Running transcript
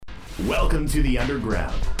Welcome to the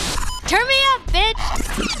Underground. Turn me up,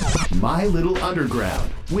 bitch! My Little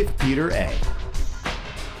Underground with Peter A.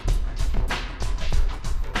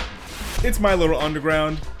 It's My Little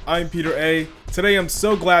Underground. I'm Peter A. Today I'm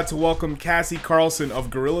so glad to welcome Cassie Carlson of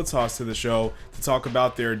Gorilla Toss to the show to talk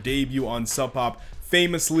about their debut on Sub Pop,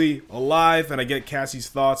 Famously Alive, and I get Cassie's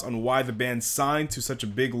thoughts on why the band signed to such a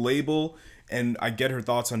big label, and I get her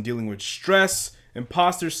thoughts on dealing with stress,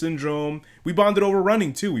 imposter syndrome. We bonded over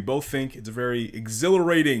running too. We both think it's a very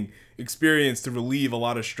exhilarating experience to relieve a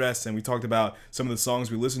lot of stress, and we talked about some of the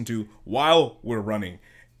songs we listened to while we're running.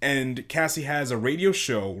 And Cassie has a radio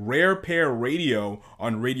show, Rare Pair Radio,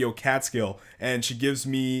 on Radio Catskill, and she gives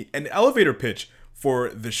me an elevator pitch for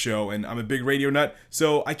the show, and I'm a big radio nut,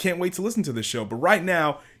 so I can't wait to listen to the show. But right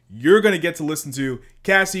now, you're going to get to listen to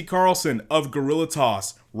Cassie Carlson of Gorilla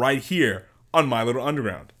Toss right here on My Little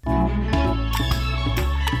Underground.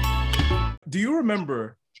 Do you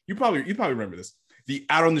remember, you probably remember this, the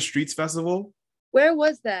Out on the Streets Festival? Where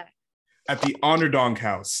was that? At the Onderdonk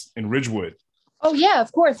House in Ridgewood. Oh, yeah,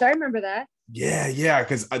 of course. I remember that. Yeah,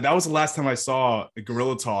 because that was the last time I saw a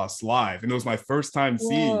Gorilla Toss live, and it was my first time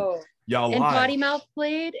seeing y'all and live. Potty Mouth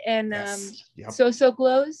played, and Yes. Yep. So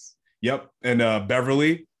Glows. Yep, and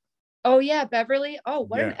Beverly. Oh, yeah, Beverly. Oh,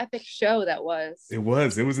 what an Yeah. epic show that was. It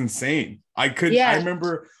was insane. I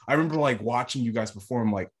remember like watching you guys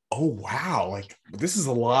perform, like, oh wow, like this is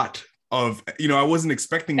a lot of, I wasn't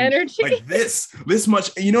expecting energy like this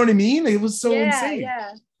much, you know what I mean? It was so insane.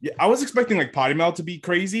 Yeah, I was expecting like Potty Mouth to be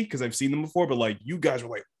crazy because I've seen them before, but like you guys were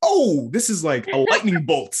like, oh, this is like a lightning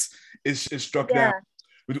bolt is struck down.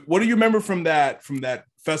 What do you remember from that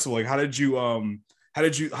festival? Like how do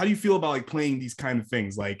you feel about like playing these kind of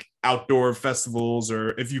things, like outdoor festivals,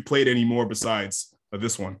 or if you played any more besides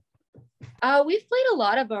this one? We've played a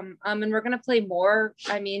lot of them, and we're gonna play more.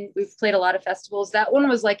 I mean, we've played a lot of festivals. That one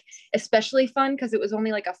was like especially fun because it was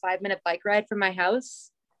only like a 5-minute bike ride from my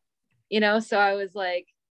house, so I was like,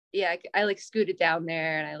 yeah, I like scooted down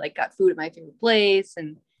there, and I like got food at my favorite place,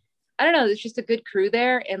 and I don't know, there's just a good crew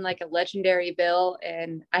there and like a legendary bill,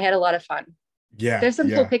 and I had a lot of fun. There's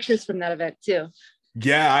some cool pictures from that event too.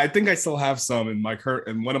 Yeah, I think I still have some in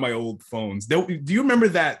one of my old phones. Do you remember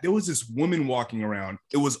that there was this woman walking around?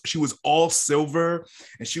 She was all silver,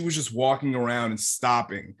 and she was just walking around and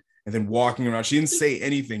stopping and then walking around. She didn't say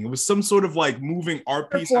anything. It was some sort of like moving art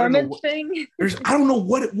piece. Performance thing. I don't know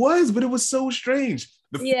what it was, but it was so strange.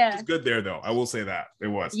 The food Yeah. was good there though. I will say that it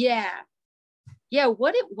was. Yeah.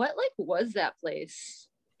 What like was that place?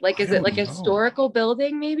 Like, is it like a historical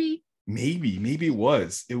building? Maybe it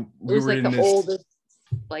was. We was were like in the oldest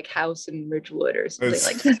like house in Ridgewood or something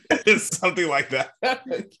like that. Something like that.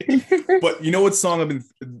 But you know what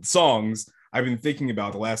songs I've been thinking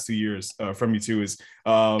about the last 2 years from you two is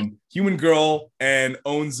Human Girl and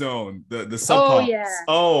Own Zone, the Sub Pops. Yeah.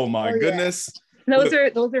 Oh my goodness. Those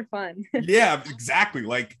are fun. Yeah, exactly.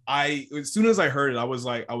 Like as soon as I heard it, I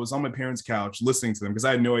was on my parents' couch listening to them because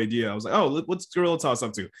I had no idea. I was like, oh, what's Gorilla Toss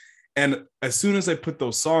up to? And as soon as I put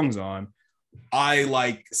those songs on, I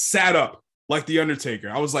like sat up like the Undertaker.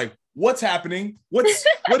 I was like, what's happening? What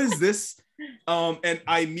is this? And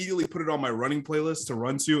I immediately put it on my running playlist to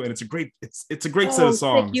run to, and it's a great set of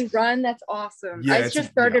songs. Like you run, that's awesome. Yeah, I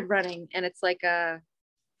just started running, and it's like I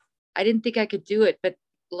didn't think I could do it, but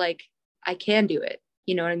like I can do it.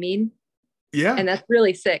 You know what I mean? Yeah. And that's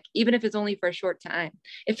really sick, even if it's only for a short time.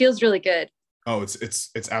 It feels really good. Oh,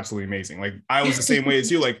 it's absolutely amazing. Like I was the same way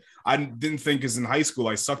as you. Like I didn't think, because in high school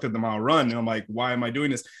I sucked at the mile run, and I'm like, why am I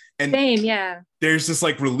doing this? And same, yeah. There's this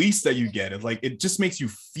like release that you get. It just makes you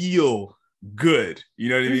feel good. You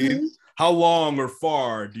know what I mean? How long or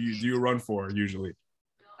far do you run for usually?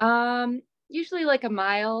 Usually like a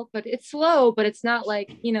mile, but it's slow. But it's not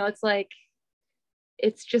like, it's like,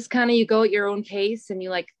 it's just kind of, you go at your own pace, and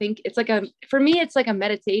you like think. It's like for me it's like a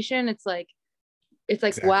meditation. It's like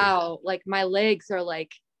exactly. Wow, like my legs are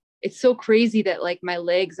like, it's so crazy that like my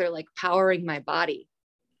legs are like powering my body.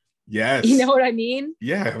 Yes. You know what I mean?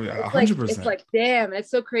 Yeah, 100%. It's like, damn, and it's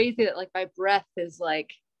so crazy that like my breath is like,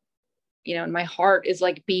 and my heart is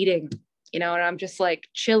like beating, and I'm just like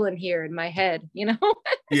chilling here in my head, Yeah,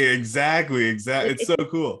 exactly. It's so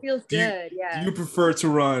cool. Feels good. Yeah. Do you prefer to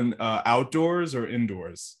run outdoors or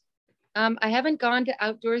indoors? I haven't gone to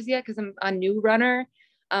outdoors yet because I'm a new runner.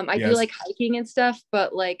 I do like hiking and stuff,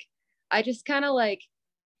 but like I just kind of like,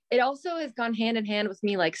 it also has gone hand in hand with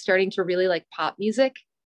me like starting to really like pop music.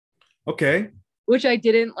 Okay. Which I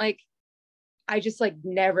didn't like. I just like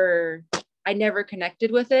never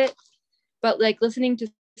connected with it. But like listening to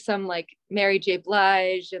some like Mary J.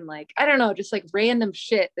 Blige and like, I don't know, just like random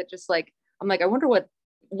shit that just like, I'm like, I wonder what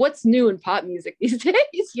what's new in pop music these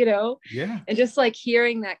days, you know? Yeah. And just like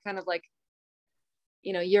hearing that kind of like,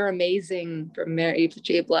 you know, "You're Amazing" from Mary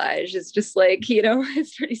J. Blige is just like, you know,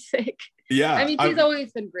 it's pretty sick. Yeah. I mean, she's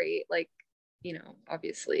always been great, like, you know,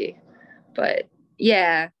 obviously, but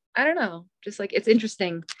yeah, I don't know, just like it's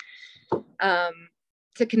interesting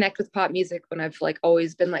to connect with pop music when I've like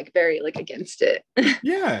always been like very like against it.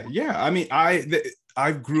 Yeah. I mean,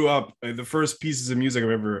 I grew up, the first pieces of music I've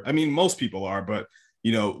ever, I mean, most people are, but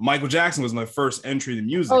you know, Michael Jackson was my first entry to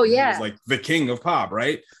music. Oh, He yeah. was like the king of pop,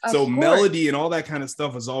 right? Of So course. melody and all that kind of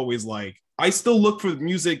stuff is always like, I still look for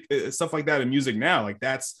music, stuff like that in music now. Like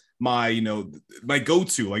that's my, you know, my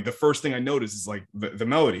go-to. Like the first thing I notice is like the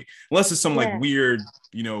melody, unless it's some Yeah. like weird,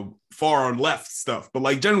 you know, far on left stuff. But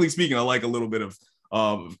like generally speaking, I like a little bit of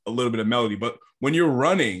melody. But when you're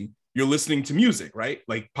running, you're listening to music, right?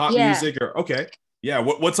 Like pop Yeah. music or okay. Yeah.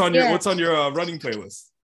 What's on your running playlist?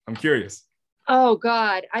 I'm curious. Oh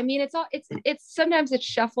God. I mean, it's sometimes it's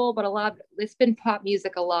shuffle, but it's been pop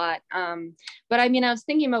music a lot. But I mean, I was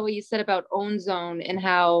thinking about what you said about Own Zone and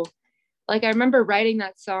how, like, I remember writing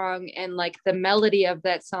that song and like the melody of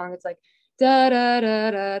that song, it's like, da da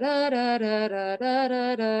da da da da da da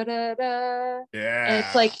da da da da. Yeah. And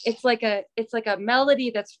it's like a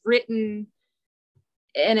melody that's written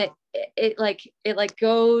and it like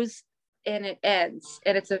goes and it ends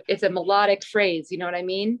and it's a melodic phrase, you know what I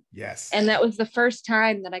mean? Yes. And that was the first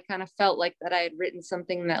time that I kind of felt like that I had written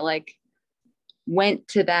something that like went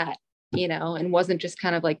to that, you know, and wasn't just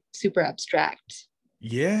kind of like super abstract.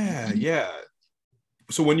 Yeah.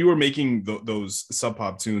 So when you were making those sub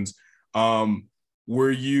pop tunes,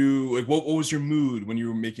 were you like, what was your mood when you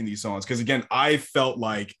were making these songs? Because again, I felt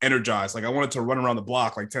like energized, like I wanted to run around the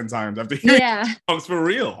block like 10 times after hearing songs, for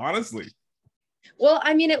real, honestly. Well,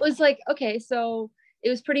 I mean, it was like, okay, so it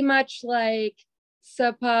was pretty much like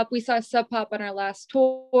Sub Pop. We saw Sub Pop on our last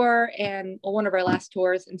tour and one of our last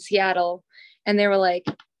tours in Seattle. And they were like,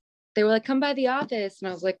 come by the office. And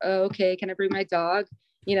I was like, oh, okay, can I bring my dog?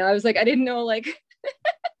 You know, I was like, I didn't know, like,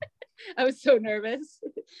 I was so nervous.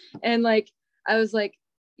 And like, I was like,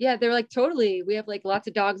 yeah, they were like, totally. We have like lots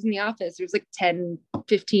of dogs in the office. There's like 10,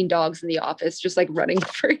 15 dogs in the office, just like running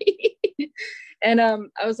free. And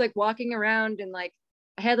I was like walking around and like,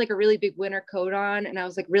 I had like a really big winter coat on and I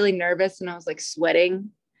was like really nervous and I was like sweating.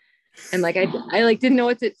 And like, I like didn't know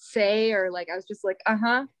what to say or like, I was just like,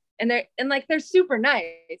 uh-huh. And they're super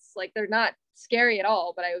nice. Like they're not scary at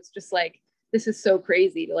all, but I was just like, this is so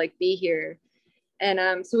crazy to like be here.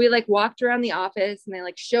 And so we like walked around the office and they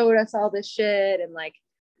like showed us all this shit and like,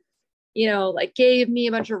 you know, like gave me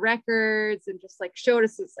a bunch of records and just like showed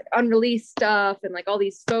us this like unreleased stuff and like all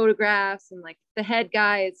these photographs. And like the head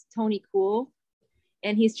guy is Tony Cool.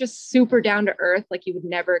 And he's just super down to earth. Like you would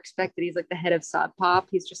never expect that he's like the head of Sub Pop.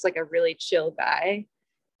 He's just like a really chill guy.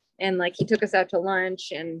 And like he took us out to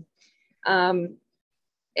lunch and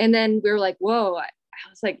then we were like, whoa, I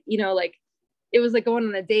was like, you know, like it was like going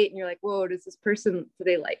on a date and you're like, whoa, do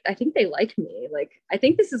they like, I think they like me. Like, I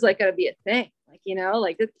think this is like going to be a thing. Like, you know,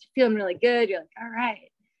 like it's feeling really good. You're like, all right.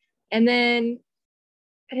 And then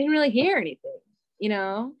I didn't really hear anything, you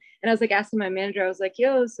know? And I was like asking my manager, I was like,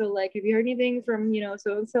 yo, so like, have you heard anything from, you know,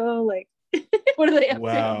 so-and-so? Like, what are they up to?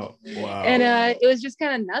 Wow. And it was just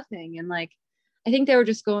kind of nothing. And like, I think they were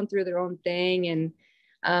just going through their own thing. And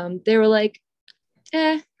they were like,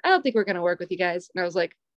 I don't think we're going to work with you guys. And I was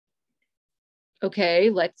like,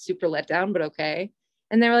 okay, super let down, but okay.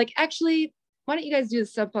 And they were like, actually, why don't you guys do the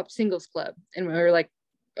Sub Pop Singles Club? And we were like,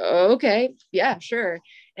 oh, okay, yeah, sure.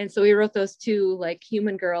 And so we wrote those two, like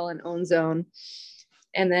Human Girl and Own Zone.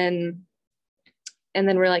 And then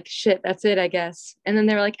we're like, shit, that's it, I guess. And then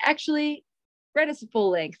they were like, actually, write us a full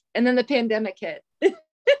length. And then the pandemic hit.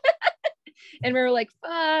 And we were like,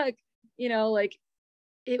 fuck, you know, like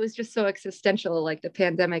it was just so existential, like the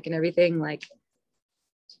pandemic and everything. Like,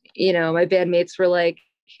 you know, my bandmates were like,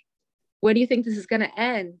 when do you think this is going to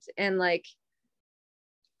end? And like,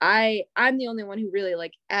 I'm the only one who really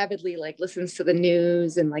like avidly like listens to the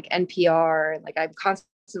news and like NPR and like I'm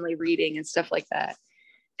constantly reading and stuff like that.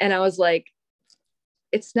 And I was like,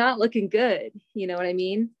 it's not looking good. You know what I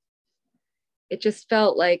mean? It just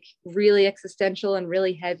felt like really existential and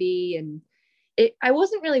really heavy. And I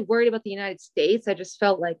wasn't really worried about the United States. I just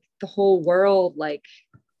felt like the whole world, like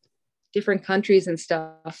different countries and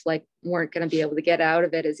stuff, like weren't going to be able to get out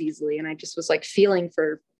of it as easily. And I just was like feeling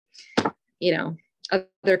for, you know,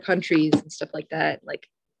 other countries and stuff like that. Like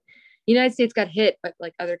United States got hit, but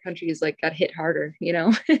like other countries like got hit harder, you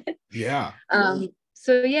know? Yeah.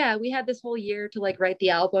 So yeah, we had this whole year to like write the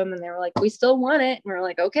album and they were like, we still want it. And we were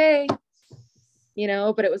like, okay.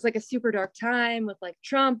 but it was like a super dark time with like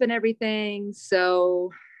Trump and everything.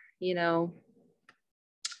 So, you know,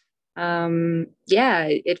 yeah,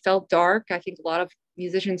 it felt dark. I think a lot of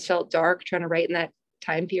musicians felt dark trying to write in that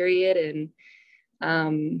time period.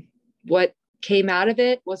 And what came out of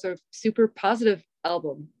it was a super positive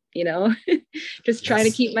album, just trying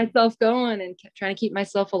to keep myself going and trying to keep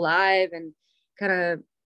myself alive and kind of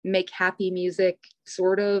make happy music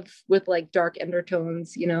sort of with like dark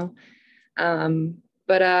undertones.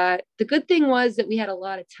 But the good thing was that we had a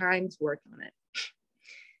lot of time to work on it.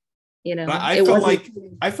 But I felt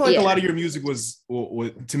like a lot of your music was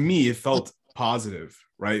to me, it felt positive,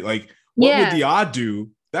 right? Like what would the odd do?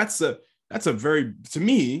 That's a very, to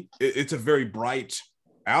me, it's a very bright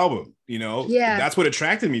album, That's what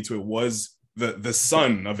attracted me to it, was the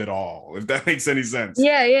sun of it all, if that makes any sense.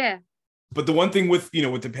 Yeah. But the one thing with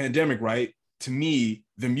the pandemic, right? To me,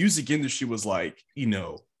 the music industry was like, in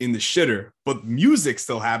the shitter, but music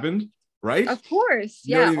still happened, right? Of course.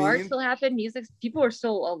 Yeah. Art still happened. Music, people are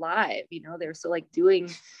still alive, they were still like doing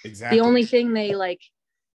the only thing they like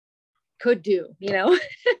could do, Yeah.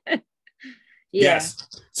 Yes.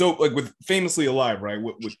 So like with Famously Alive, right?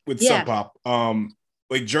 With Sub Pop,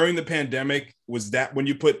 like during the pandemic, was that when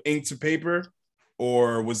you put ink to paper,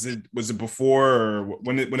 or was it before, or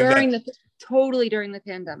totally during the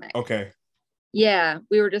pandemic? Okay. Yeah,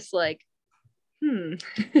 we were just like,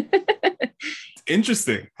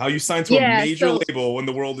 Interesting how you signed to a major label when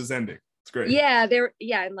the world is ending. It's great. Yeah,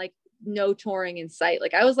 and like no touring in sight.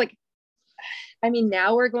 Like I was like,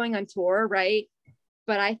 now we're going on tour, right?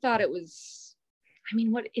 But I thought it was,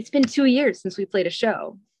 it's been 2 years since we played a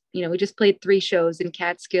show. We just played 3 shows in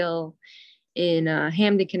Catskill, in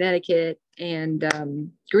Hamden, Connecticut,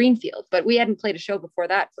 and Greenfield, but we hadn't played a show before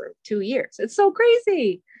that for 2 years. It's so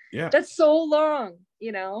crazy. Yeah, that's so long.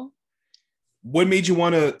 What made you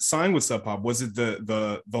want to sign with Sub Pop? Was it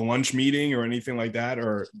the lunch meeting or anything like that,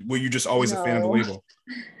 or were you just always a fan of the label?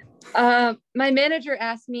 My manager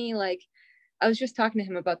asked me, like, I was just talking to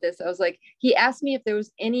him about this. I was like, he asked me if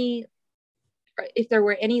there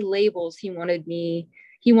were any labels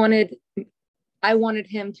I wanted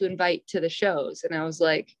him to invite to the shows. And I was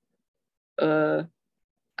like, I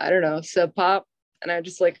don't know, Sub Pop. And I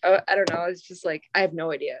just like, I don't know. It's just like, I have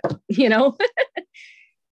no idea,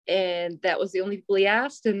 and that was the only people he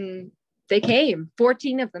asked, and they came.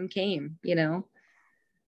 14 of them came, That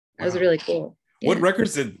was really cool. What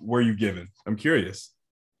records were you given? I'm curious.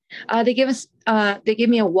 They gave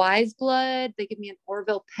me a Wise Blood. They gave me an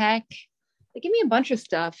Orville Peck. They gave me a bunch of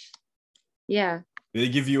stuff. Yeah. Did they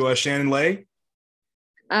give you a Shannon Lay?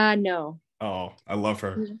 No. Oh, I love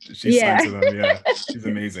her. She's signed to them. Yeah, she's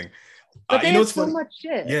amazing. But they have so much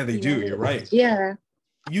shit. Yeah, they do. You're right. Yeah.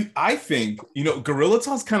 I think, Gorilla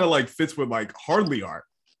Toss kind of like fits with like Hardly Art.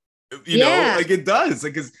 Like it does.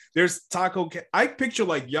 Like, cause there's I picture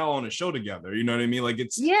like y'all on a show together. You know what I mean? Like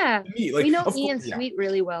it's me. Like we know Ian Sweet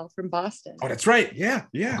really well from Boston. Oh, that's right. Yeah.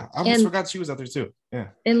 I almost forgot she was out there too. Yeah.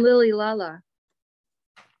 And Lily Lala.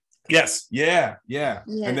 Yes. Yeah.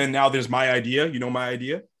 And then now there's My Idea. My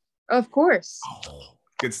Idea? Of course. Oh,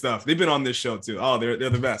 good stuff. They've been on this show too. Oh, they're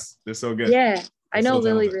the best. They're so good. Yeah. I know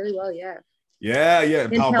Lily really well. Yeah. Yeah.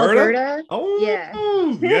 And Palberta. Oh, yeah.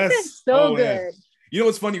 Yes. So good.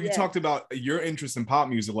 It's funny. We talked about your interest in pop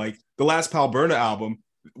music. Like the last Palberta album,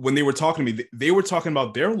 when they were talking to me, they were talking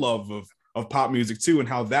about their love of pop music too, and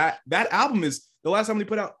how that album is, the last album they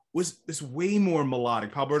put out was way more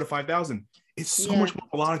melodic. Palberta 5000. It's so much more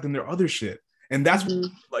melodic than their other shit. And that's what,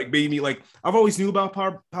 like, made me, like, I've always knew about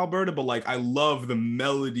Palberta, but like I love the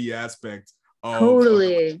melody aspect of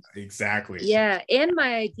totally. Exactly. Yeah. And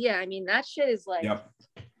My Idea. That shit is like, yep.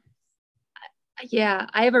 Yeah,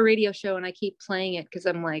 I have a radio show and I keep playing it because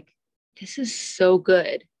I'm like, this is so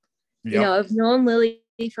good. Yep. I've known Lily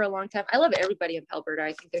for a long time. I love everybody in Palberta.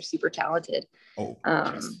 I think they're super talented. Oh,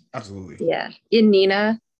 yes, absolutely. Yeah. In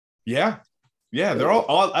Nina. Yeah. They're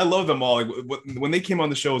all I love them all. Like when they came on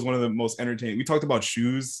the show, it was one of the most entertaining. We talked about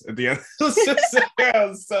shoes at the end.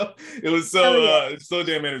 It was so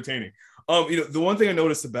damn entertaining. The one thing I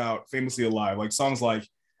noticed about Famously Alive, like songs like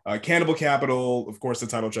Cannibal Capital, of course, the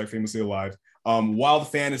title track, Famously Alive, Wild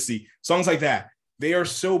Fantasy, songs like that, they are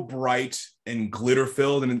so bright and glitter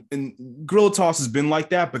filled, and Gorilla Toss has been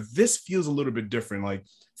like that, but this feels a little bit different. Like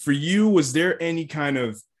for you, was there any kind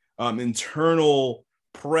of internal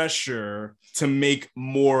pressure to make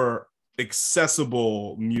more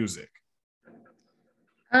accessible music?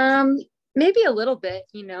 Maybe a little bit,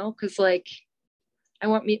 because like I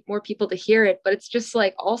want more people to hear it, but it's just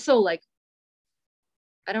like also like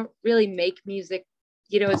I don't really make music,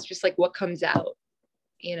 it's just like what comes out,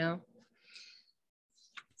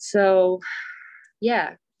 So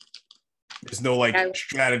Yeah. There's no like I-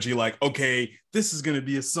 strategy like, okay, this is gonna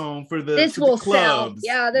be a song for the This for will the sell. clubs.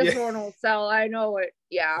 Yeah, this one will sell. I know it.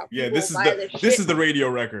 Yeah. Yeah, people this is buy this shit. is the radio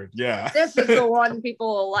record. Yeah. This is the one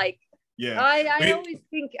people will like. Yeah. I Wait, always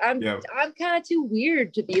think I'm yeah. kind of too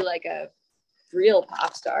weird to be like a real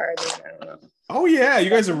pop star. I mean, I don't know. Oh yeah, you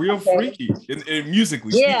guys are real freaky in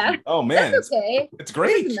musically Yeah. speaking. Oh man, That's okay. it's It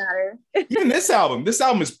great. doesn't matter. Even this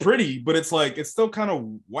album is pretty, but it's like it's still kind of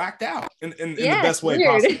whacked out in the Yeah, best it's way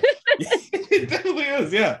weird. possible. It definitely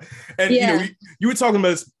is, yeah. And Yeah. you know, you were talking about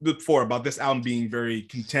this before about this album being very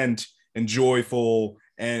content and joyful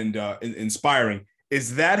and inspiring.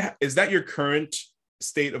 Is that your current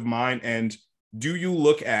state of mind? And do you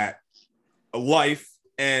look at life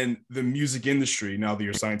and the music industry now that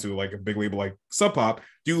you're signed to like a big label like Sub Pop?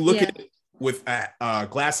 Do you look Yeah. at it with a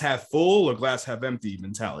glass half full or glass half empty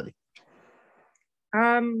mentality?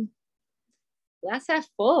 Glass half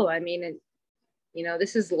full. I mean,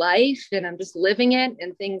 this is life and I'm just living it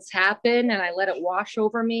and things happen and I let it wash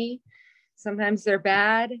over me. Sometimes they're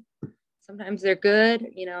bad, sometimes they're good.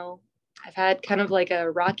 I've had kind of like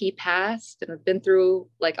a rocky past and I've been through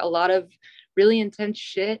like a lot of really intense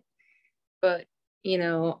shit, but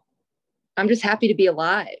I'm just happy to be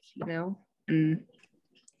alive, and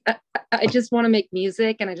I just want to make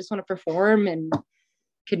music and I just want to perform and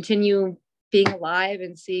continue being alive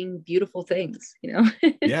and seeing beautiful things,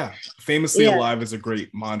 Yeah, famously Yeah. alive is a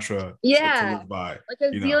great mantra Yeah. to live by. Like I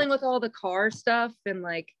was You know. dealing with all the car stuff and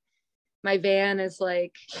like my van is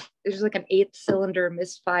like there's like an 8-cylinder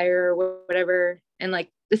misfire or whatever, and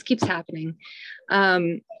like this keeps happening.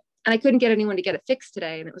 And I couldn't get anyone to get it fixed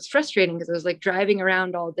today, and it was frustrating because I was like driving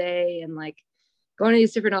around all day and like going to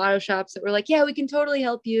these different auto shops that were like, yeah, we can totally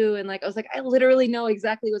help you, and like I was like, I literally know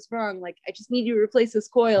exactly what's wrong, like I just need you to replace this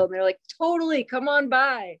coil, and they're like, totally, come on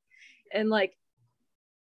by. And like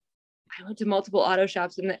I went to multiple auto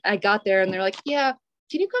shops and I got there and they're like, yeah,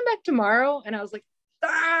 can you come back tomorrow? And I was like,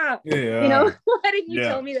 Yeah, why didn't you Yeah.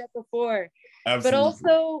 tell me that before? absolutely. But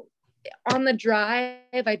also on the drive,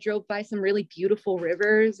 I drove by some really beautiful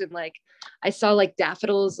rivers and like I saw like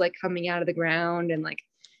daffodils like coming out of the ground, and like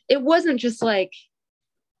it wasn't just like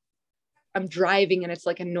I'm driving and it's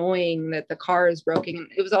like annoying that the car is broken.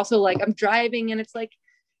 It was also like I'm driving and it's like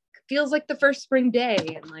feels like the first spring day,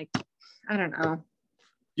 and like I don't know.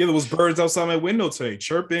 Yeah, there was birds outside my window today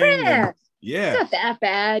chirping. Yeah, And, yeah. it's not that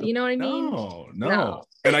bad, you know what I mean? No. No.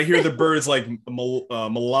 And I hear the birds like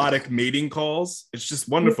melodic mating calls. It's just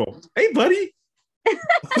wonderful. Hey, buddy.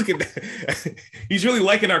 Look at that. He's really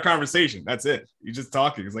liking our conversation. That's it. He's just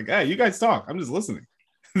talking. He's like, hey, you guys talk. I'm just listening.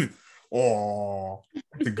 Oh,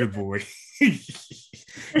 the good boy.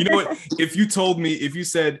 You know what? If you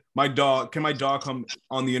said can my dog come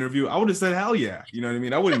on the interview? I would have said, hell yeah. You know what I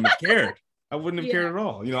mean? I wouldn't have cared. I wouldn't have cared at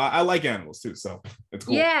all. I like animals too. So it's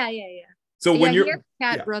cool. Yeah. So when he you're has a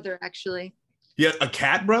cat yeah. brother, actually. Yeah, a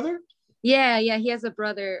cat brother? Yeah, he has a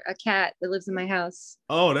brother, a cat that lives in my house.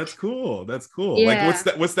 Oh, that's cool. That's cool. Yeah.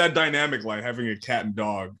 Like what's that dynamic like having a cat and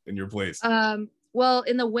dog in your place? Well,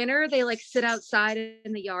 in the winter, they like sit outside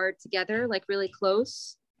in the yard together, like really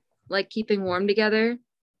close, like keeping warm together.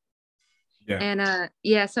 Yeah.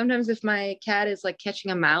 And sometimes if my cat is like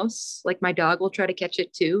catching a mouse, like my dog will try to catch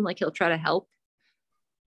it too. Like he'll try to help.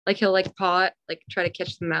 Like he'll like paw it, like try to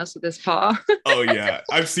catch the mouse with his paw. Oh yeah,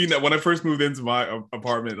 I've seen that. When I first moved into my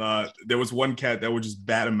apartment, there was one cat that would just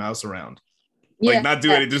bat a mouse around, like not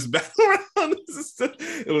do anything, just bat around.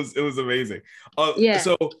 It was amazing. Yeah.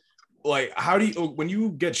 So, like, how do you when you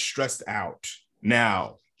get stressed out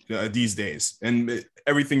now these days, and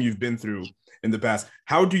everything you've been through in the past,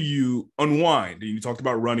 how do you unwind? You talked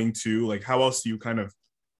about running too. Like, how else do you kind of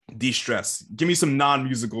de-stress? Give me some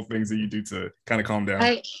non-musical things that you do to kind of calm down.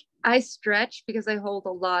 I stretch because I hold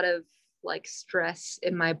a lot of like stress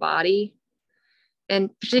in my body, and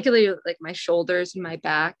particularly like my shoulders and my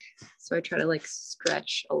back. So I try to like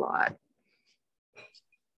stretch a lot.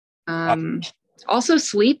 Also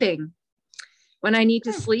sleeping. When I need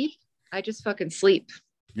to sleep, I just fucking sleep.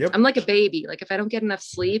 Yep. I'm like a baby. Like if I don't get enough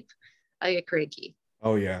sleep, I get cranky.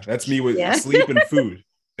 Oh yeah, that's me with Yeah. sleep and food.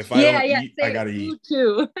 If I don't eat, I same. gotta eat. Food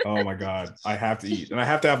too. Oh my god, I have to eat, and I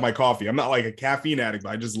have to have my coffee. I'm not like a caffeine addict, but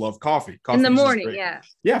I just love coffee. Coffee In the is just morning, great. yeah.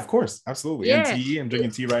 Yeah, of course, absolutely. Yeah. And tea. I'm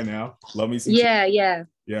drinking tea right now. Love me some tea. Yeah.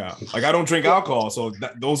 Yeah. Like I don't drink alcohol, so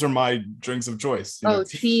those are my drinks of choice. You know, Oh,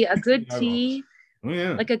 tea, a good alcohol. tea, Oh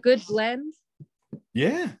yeah. like a good blend.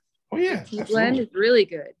 Yeah. Oh yeah. Tea absolutely. blend is really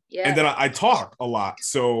good. Yeah. And then I talk a lot,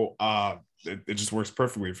 so it just works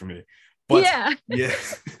perfectly for me. But yeah.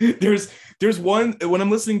 there's one when I'm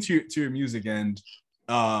listening to your music, and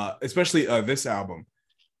especially this album,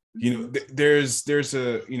 you know, there's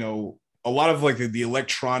a a lot of like the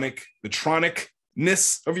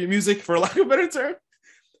electronicness of your music, for lack of a better term,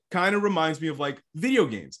 kind of reminds me of like video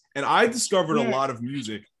games. And I discovered a lot of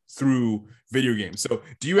music through video games. So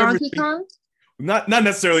do you ever Donkey Kong? Not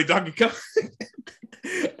necessarily Donkey Kong,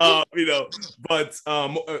 you know, but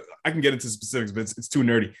I can get into specifics, but it's too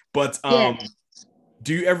nerdy. But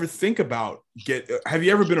do you ever think about have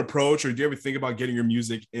you ever been approached, or do you ever think about getting your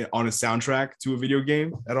music on a soundtrack to a video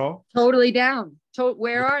game at all? Totally down.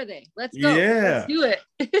 Where are they? Let's go. Yeah. Let's do it.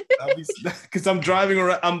 Because I'm driving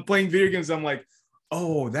around, I'm playing video games. I'm like,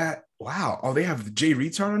 oh, wow. Oh, they have Jay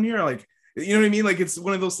Retard on here. Like, you know what I mean? Like, it's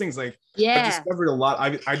one of those things. Like, I discovered a lot.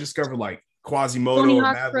 I discovered like Quasimodo. Tony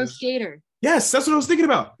Hawk's Pro Skater. Yes, that's what I was thinking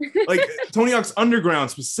about. Like Tony Hawk's Underground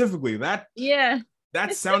specifically. That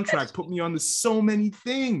soundtrack put me on to so many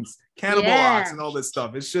things. Cannibal Ox and all this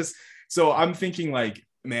stuff. It's just, so I'm thinking like,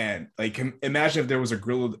 man, like imagine if there was a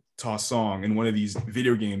Gorilla Toss song in one of these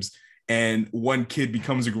video games, and one kid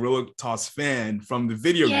becomes a Gorilla Toss fan from the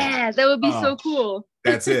video game. Yeah, that would be so cool.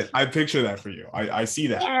 That's it. I picture that for you. I see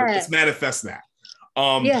that. Let's manifest that.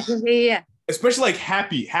 Yeah. Especially like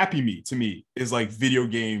Happy Me to me is like video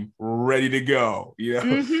game ready to go. You know?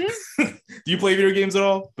 Mm-hmm. Do you play video games at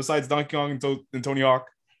all besides Donkey Kong and Tony Hawk?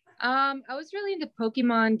 I was really into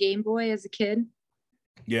Pokemon Game Boy as a kid.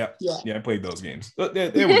 Yeah, I played those games. They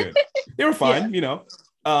were good. They were fine, you know.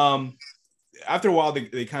 After a while,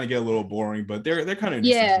 they kind of get a little boring, but they're kind of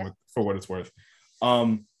interesting for what it's worth.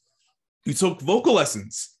 You took vocal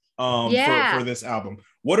lessons for this album.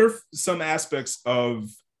 What are some aspects of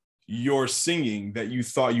your singing that you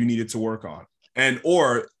thought you needed to work on,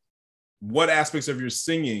 or what aspects of your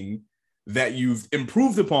singing that you've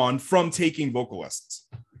improved upon from taking vocal lessons?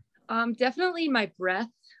 Definitely my breath.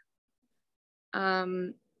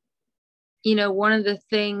 You know, one of the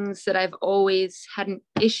things that I've always had an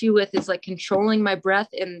issue with is like controlling my breath,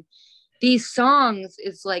 and these songs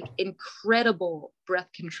is like incredible breath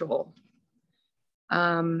control.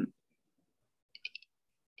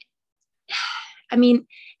 I mean,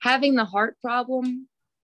 having the heart problem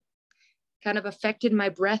kind of affected my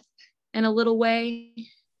breath in a little way.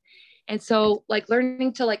 And so like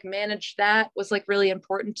learning to like manage that was like really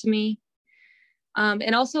important to me.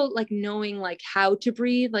 And also like knowing like how to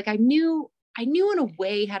breathe. Like I knew in a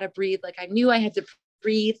way how to breathe. Like I knew I had to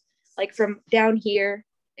breathe like from down here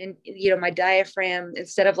and, you know, my diaphragm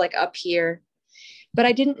instead of like up here. But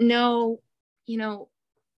I didn't know, you know,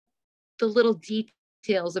 the little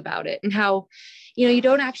details about it and how, you know, you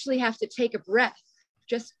don't actually have to take a breath.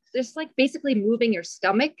 Just like basically moving your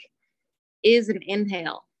stomach is an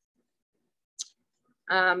inhale.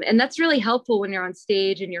 And that's really helpful when you're on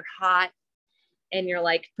stage and you're hot and you're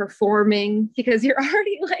like performing, because you're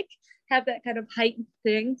already like have that kind of heightened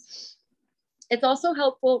thing. It's also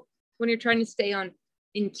helpful when you're trying to stay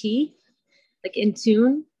in key, like in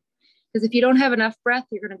tune, because if you don't have enough breath,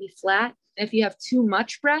 you're going to be flat. And if you have too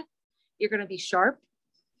much breath, you're going to be sharp.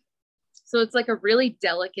 So it's like a really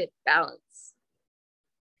delicate balance.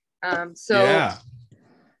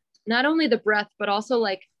 Not only the breath, but also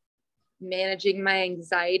like managing my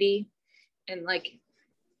anxiety and like,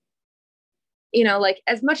 you know, like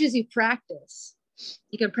as much as you practice,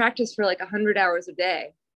 you can practice for like 100 hours a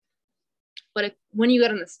day. But when you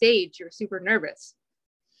get on the stage, you're super nervous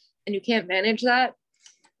and you can't manage that,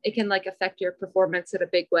 it can like affect your performance in a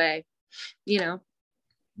big way, you know?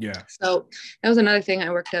 Yeah. So that was another thing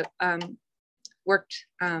I worked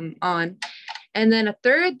on. And then a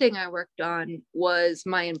third thing I worked on was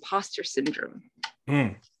my imposter syndrome.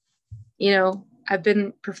 You know, I've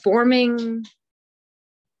been performing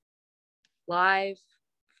live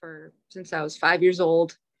since I was 5 years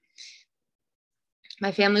old.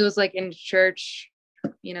 My family was like in church,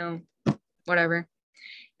 you know, whatever.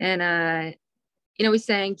 And, you know, we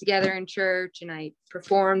sang together in church and I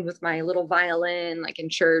performed with my little violin, like in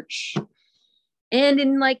church and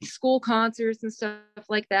in like school concerts and stuff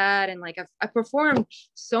like that. And like, I've performed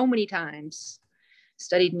so many times,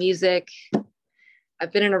 studied music.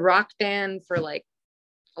 I've been in a rock band for like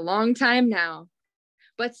a long time now,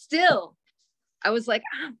 but still I was like,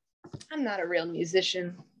 I'm not a real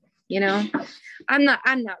musician, you know, I'm not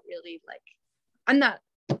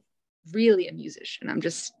really a musician. I'm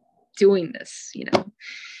just doing this, you know?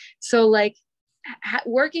 So like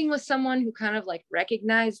working with someone who kind of like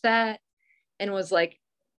recognized that and was like,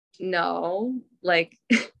 no, like,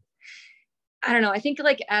 I don't know. I think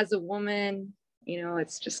like as a woman, you know,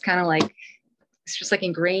 it's just kind of like, it's just like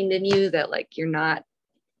ingrained in you that like, you're not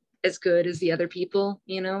as good as the other people,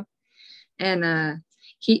 you know? And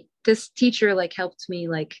this teacher like helped me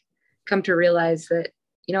like come to realize that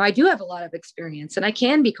you know, I do have a lot of experience and I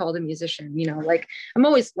can be called a musician, you know, like I'm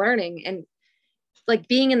always learning, and like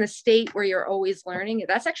being in the state where you're always learning,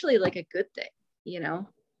 that's actually like a good thing, you know.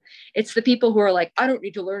 It's the people who are like, I don't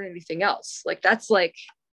need to learn anything else. Like, that's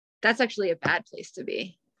actually a bad place to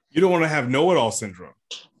be. You don't want to have know-it-all syndrome.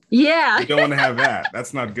 Yeah. You don't want to have that.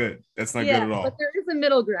 That's not good. That's not good at all. But there is a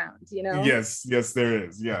middle ground, you know? Yes, there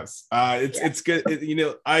is. Yes. It's good. You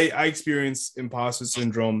know, I experience imposter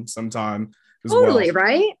syndrome sometime as totally, well.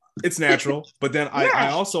 Right? It's natural, but then I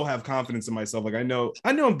also have confidence in myself. Like I know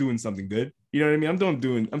I'm doing something good. You know what I mean?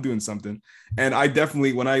 I'm doing something. And I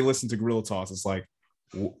definitely, when I listen to Gorilla Toss, it's like,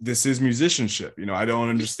 this is musicianship. You know, I don't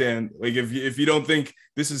understand. Like if you don't think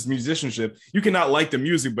this is musicianship, you cannot like the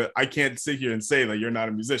music, but I can't sit here and say that you're not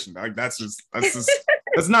a musician. Like that's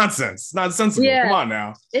nonsense. It's not sensible. Yeah. Come on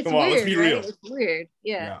now. It's Come on, weird, let's be real. right? It's weird.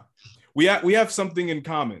 Yeah. We have something in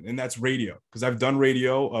common, and that's radio. Because I've done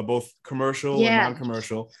radio, both commercial and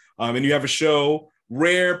non-commercial. And you have a show,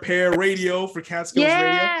 Rare Pair Radio for Catskills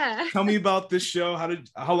Radio. Tell me about this show.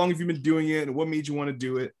 How long have you been doing it, and what made you want to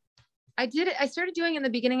do it? I started doing it in the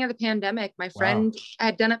beginning of the pandemic. My friend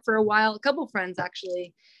had done it for a while, a couple friends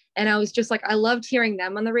actually. And I was just like, I loved hearing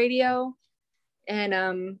them on the radio.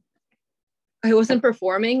 And I wasn't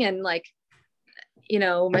performing. And like, you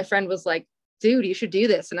know, my friend was like, dude, you should do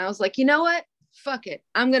this. And I was like, you know what? Fuck it.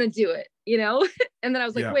 I'm going to do it, you know? And then I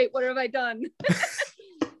was like, wait, what have I done?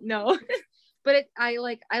 No, but I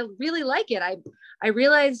really like it. I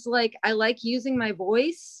realized like, I like using my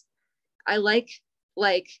voice. I like,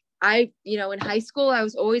 you know, in high school, I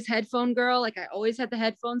was always headphone girl. Like I always had the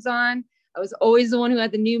headphones on. I was always the one who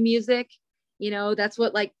had the new music. You know, that's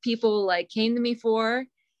what like people like came to me for.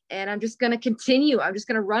 And I'm just going to continue. I'm just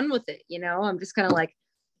going to run with it. You know, I'm just going to like,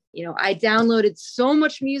 you know, I downloaded so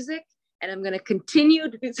much music and I'm going to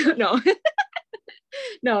continue to do so. No,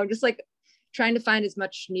 no, I'm just like trying to find as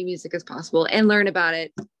much new music as possible and learn about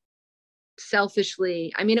it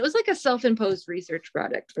selfishly. I mean, it was like a self-imposed research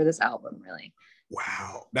project for this album, really.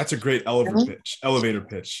 Wow, that's a great elevator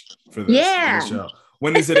pitch for this, for the show.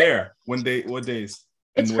 When does it air? What days?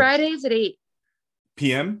 It's Fridays at 8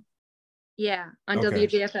 p.m. Yeah, on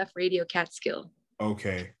WJFF Radio Catskill.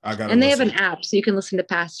 Okay, I got. And they have an app, so you can listen to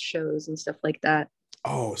past shows and stuff like that.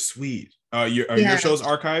 Oh, sweet. Your shows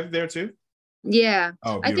archived there too? Yeah.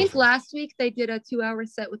 Oh, I think last week they did a 2-hour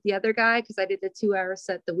set with the other guy because I did the 2-hour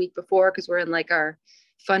set the week before because we're in like our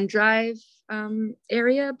fun drive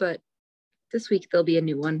area, but this week there'll be a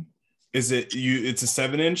new one. Is it it's a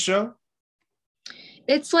 7-inch show?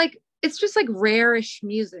 It's just like rare-ish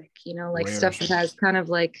music, you know, like stuff that has kind of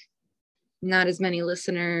like not as many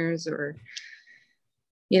listeners or,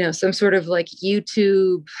 you know, some sort of like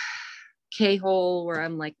YouTube K-hole where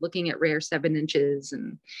I'm like looking at rare 7 inches,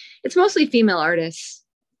 and it's mostly female artists.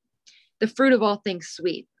 The fruit of all things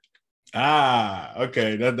sweet. Ah,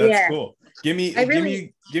 okay. That's cool. Give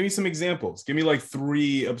me some examples. Give me like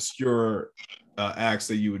 3 obscure acts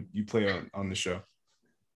that you play on the show.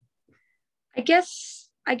 I guess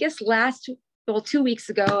 2 weeks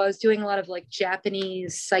ago, I was doing a lot of like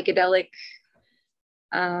Japanese psychedelic,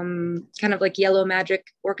 kind of like Yellow Magic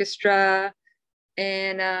Orchestra,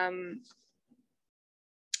 and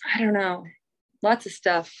I don't know, lots of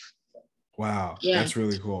stuff. Wow, that's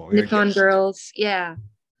really cool. Nippon Girls, yeah.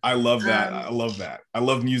 I love that. I love that. I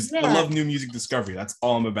love music. Yeah. I love new music discovery. That's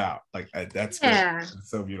all I'm about. Like that's good. It's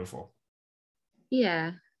so beautiful.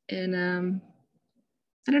 Yeah, and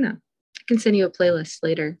I don't know. I can send you a playlist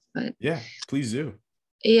later, but yeah, please do.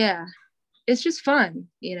 Yeah, it's just fun,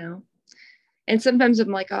 you know. And sometimes I'm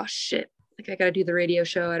like, oh shit, like I gotta do the radio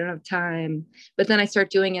show. I don't have time. But then I start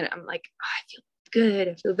doing it. I'm like, oh, I feel good.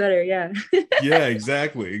 I feel better. Yeah. Yeah,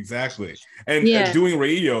 exactly. And doing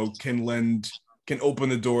radio can open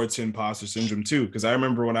the door to imposter syndrome too. Because I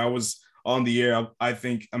remember when I was on the air, I'm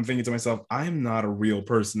thinking to myself, I'm not a real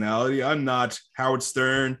personality. I'm not Howard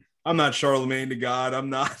Stern. I'm not Charlemagne the God. I'm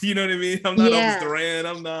not, you know what I mean? I'm not Elvis Duran.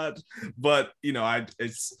 I'm not, but you know,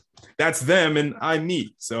 that's them and I'm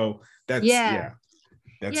me. So that's,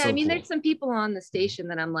 that's so I mean, cool. There's some people on the station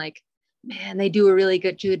that I'm like, man, they do a really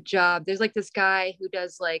good job. There's like this guy who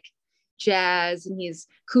does like jazz, and he's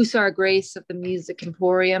Kusar Grace of the Music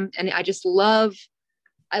Emporium. And I love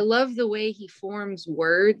the way he forms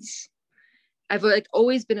words. I've like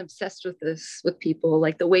always been obsessed with this with people,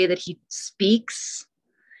 like the way that he speaks.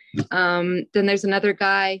 Then there's another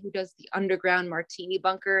guy who does the Underground Martini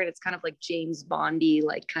Bunker, and it's kind of like James Bondy,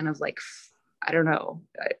 like kind of like, I don't know,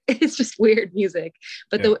 it's just weird music,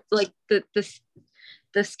 but the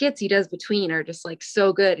skits he does between are just like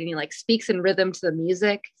so good, and he like speaks in rhythm to the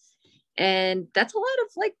music, and that's a lot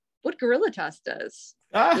of like what Gorilla Toss does.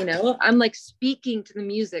 You know, I'm like speaking to the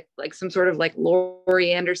music, like some sort of like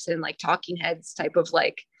Laurie Anderson, like Talking Heads type of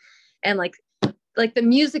like, and like the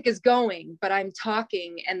music is going, but I'm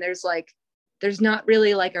talking, and there's not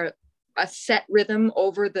really like a set rhythm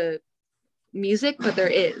over the music, but there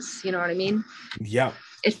is, you know what I mean? Yeah.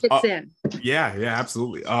 It fits in. Yeah,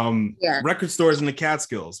 absolutely. Yeah. Record stores in the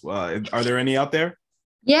Catskills. Are there any out there?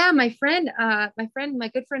 Yeah, my good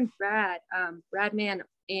friend Brad Mann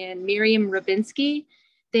and Miriam Rubinsky,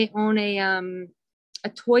 they own a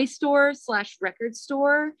toy store / record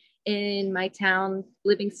store in my town,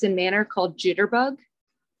 Livingston Manor, called Jitterbug.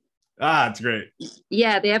 It's great.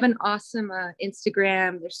 Yeah, they have an awesome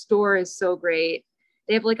Instagram. Their store is so great.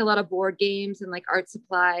 They have like a lot of board games and like art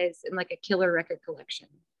supplies and like a killer record collection.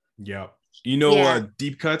 Yeah. You know,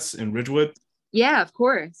 Deep Cuts in Ridgewood? Yeah, of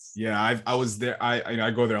course. Yeah, I was there.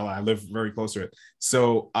 I go there a lot. I live very close to it.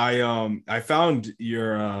 So I found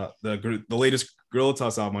your the latest Gorilla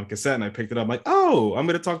Toss album on cassette, and I picked it up. I'm like, oh, I'm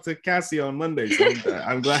gonna talk to Cassie on Monday. So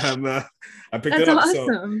I'm glad I picked it up.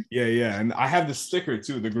 Awesome. So yeah, and I have the sticker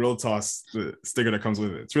too, the Gorilla Toss, the sticker that comes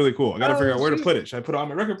with it. It's really cool. I gotta figure out where to put it. Should I put it on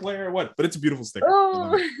my record player or what? But it's a beautiful sticker.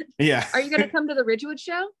 Oh, yeah. Are you gonna come to the Ridgewood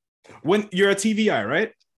show? When you're a TVI,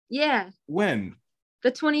 right? Yeah. When?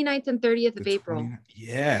 The 29th and 30th of April.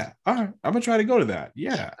 Yeah. All right. I'm gonna try to go to that.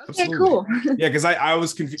 Yeah. Okay, absolutely. cool. Yeah, because I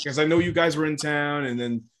was confused because I know you guys were in town, and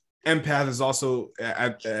then Empath is also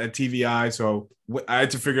at TVI, so I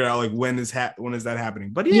had to figure out like when is that happening.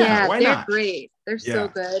 But yeah, why they're not? Great. They're so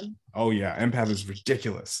good. Oh yeah, Empath is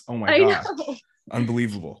ridiculous. Oh my god,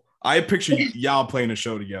 unbelievable. I picture y'all playing a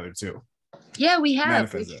show together too. Yeah, we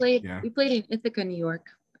have. Manifest We played in Ithaca, New York.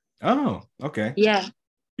 Oh, okay. Yeah.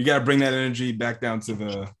 You gotta bring that energy back down to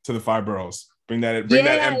the five boroughs. Bring that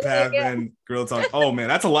Empath and Gorilla Talk. Oh man,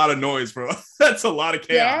 that's a lot of noise, bro. That's a lot of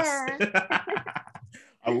chaos. Yeah.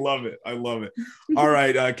 I love it. All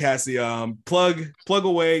right, Cassie. Plug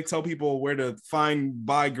away. Tell people where to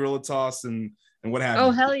buy Gorilla Toss and what have you.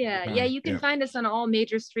 Oh hell yeah! Yeah, you can find us on all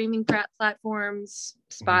major streaming platforms: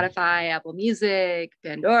 Spotify, Apple Music,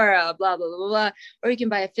 Pandora, blah blah blah blah. Or you can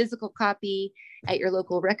buy a physical copy at your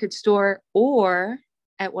local record store or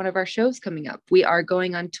at one of our shows coming up. We are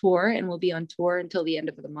going on tour, and we'll be on tour until the end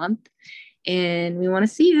of the month. And we want to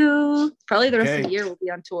see you. Probably the rest of the year we'll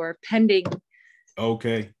be on tour, pending.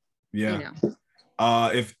 Okay. Yeah. You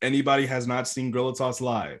know. If anybody has not seen Gorilla Toss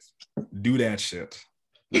live, do that shit.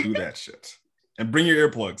 And bring your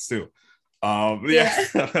earplugs too. Yeah.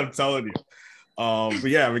 I'm telling you.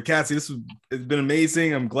 But Cassie, it's been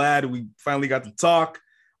amazing. I'm glad we finally got to talk.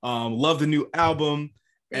 Love the new album.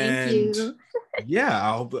 Thank you. Yeah,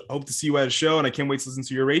 I hope to see you at a show, and I can't wait to listen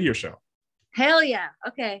to your radio show. Hell yeah.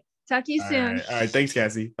 Okay. Talk to you soon. All right. Thanks,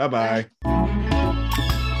 Cassie. Bye-bye. Bye.